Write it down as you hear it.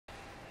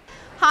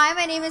Hi,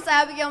 my name is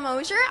Abigail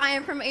Mosier. I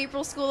am from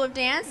April School of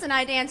Dance, and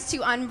I dance to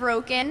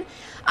Unbroken.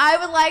 I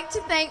would like to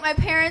thank my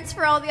parents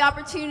for all the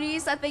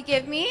opportunities that they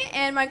give me,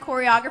 and my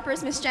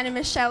choreographers, Miss Jen and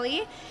Miss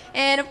Shelley,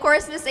 and of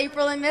course, Miss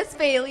April and Miss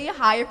Bailey.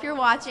 Hi, if you're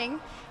watching.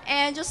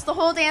 And just the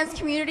whole dance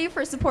community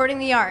for supporting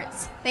the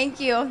arts. Thank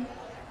you.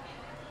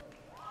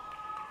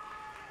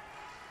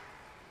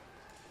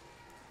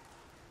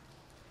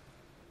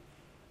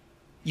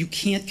 You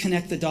can't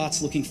connect the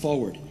dots looking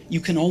forward. You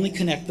can only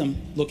connect them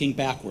looking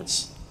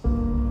backwards.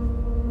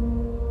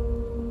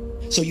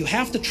 So you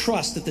have to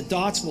trust that the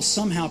dots will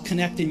somehow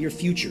connect in your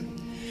future.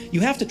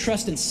 You have to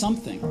trust in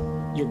something,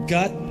 your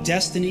gut,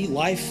 destiny,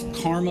 life,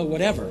 karma,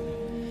 whatever.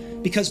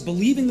 Because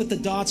believing that the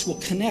dots will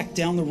connect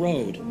down the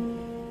road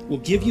will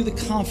give you the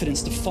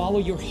confidence to follow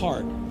your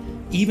heart,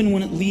 even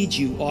when it leads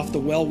you off the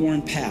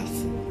well-worn path.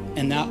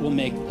 And that will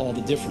make all the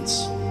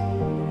difference.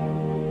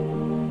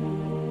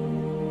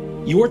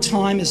 Your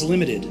time is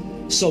limited,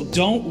 so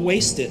don't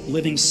waste it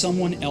living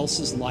someone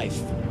else's life.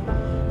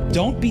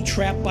 Don't be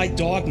trapped by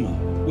dogma,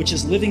 which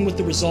is living with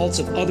the results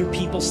of other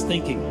people's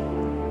thinking.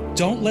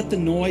 Don't let the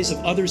noise of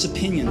others'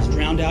 opinions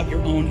drown out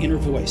your own inner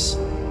voice.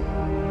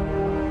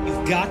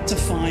 You've got to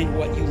find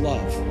what you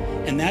love,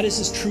 and that is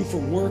as true for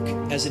work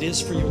as it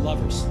is for your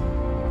lovers.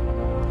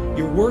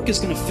 Your work is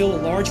going to fill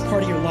a large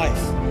part of your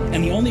life,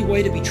 and the only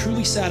way to be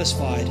truly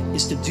satisfied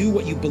is to do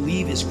what you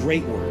believe is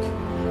great work.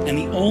 And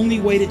the only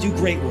way to do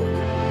great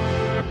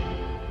work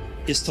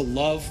is to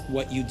love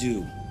what you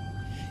do.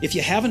 If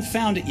you haven't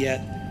found it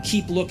yet,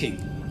 keep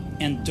looking.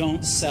 And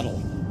don't settle.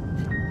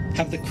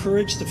 Have the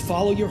courage to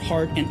follow your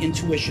heart and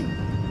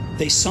intuition.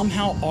 They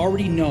somehow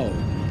already know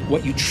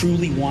what you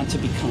truly want to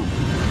become.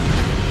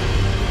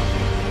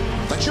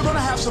 But you're going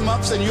to have some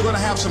ups and you're going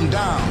to have some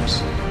downs.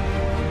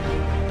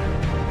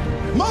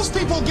 Most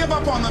people give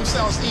up on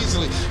themselves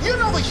easily. You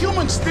know the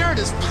human spirit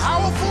is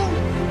powerful.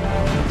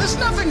 There's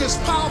nothing as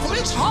powerful.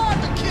 It's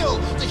hard to kill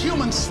the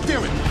human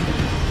spirit.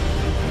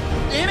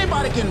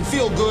 Anybody can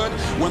feel good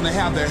when they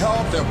have their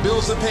health, their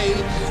bills are paid,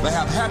 they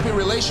have happy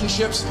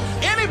relationships.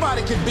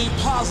 Anybody can be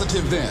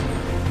positive then.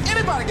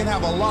 Anybody can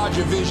have a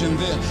larger vision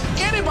then.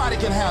 Anybody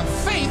can have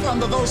faith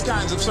under those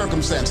kinds of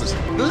circumstances.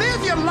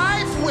 Live your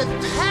life with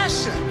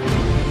passion,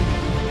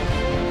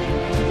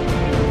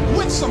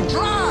 with some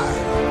drive.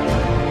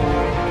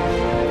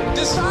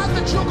 Decide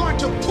that you're going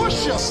to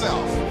push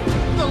yourself.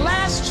 The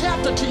last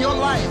chapter to your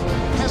life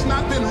has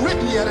not been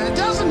written yet, and it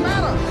doesn't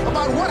matter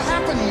about what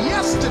happened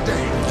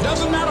yesterday. It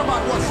doesn't matter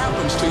about what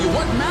happens to you.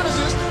 What matters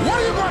is,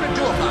 what are you going to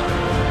do about it?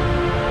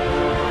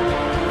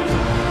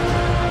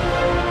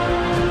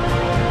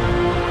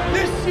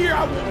 This year,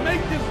 I will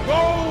make this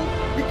goal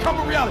become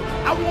a reality.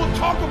 I won't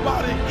talk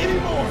about it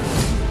anymore.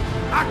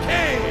 I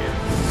can.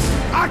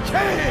 I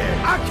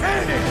can. I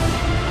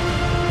can.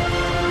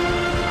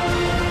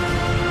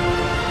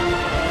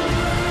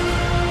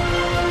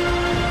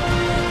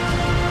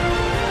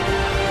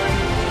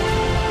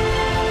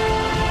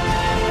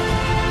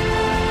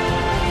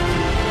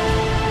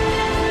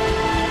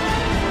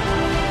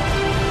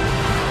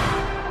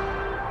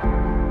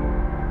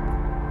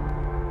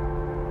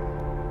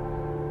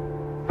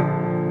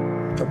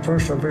 To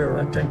persevere,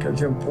 I think,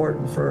 is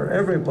important for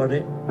everybody.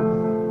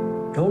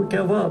 Don't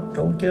give up.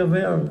 Don't give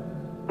in.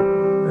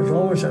 There's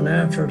always an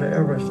answer to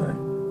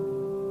everything.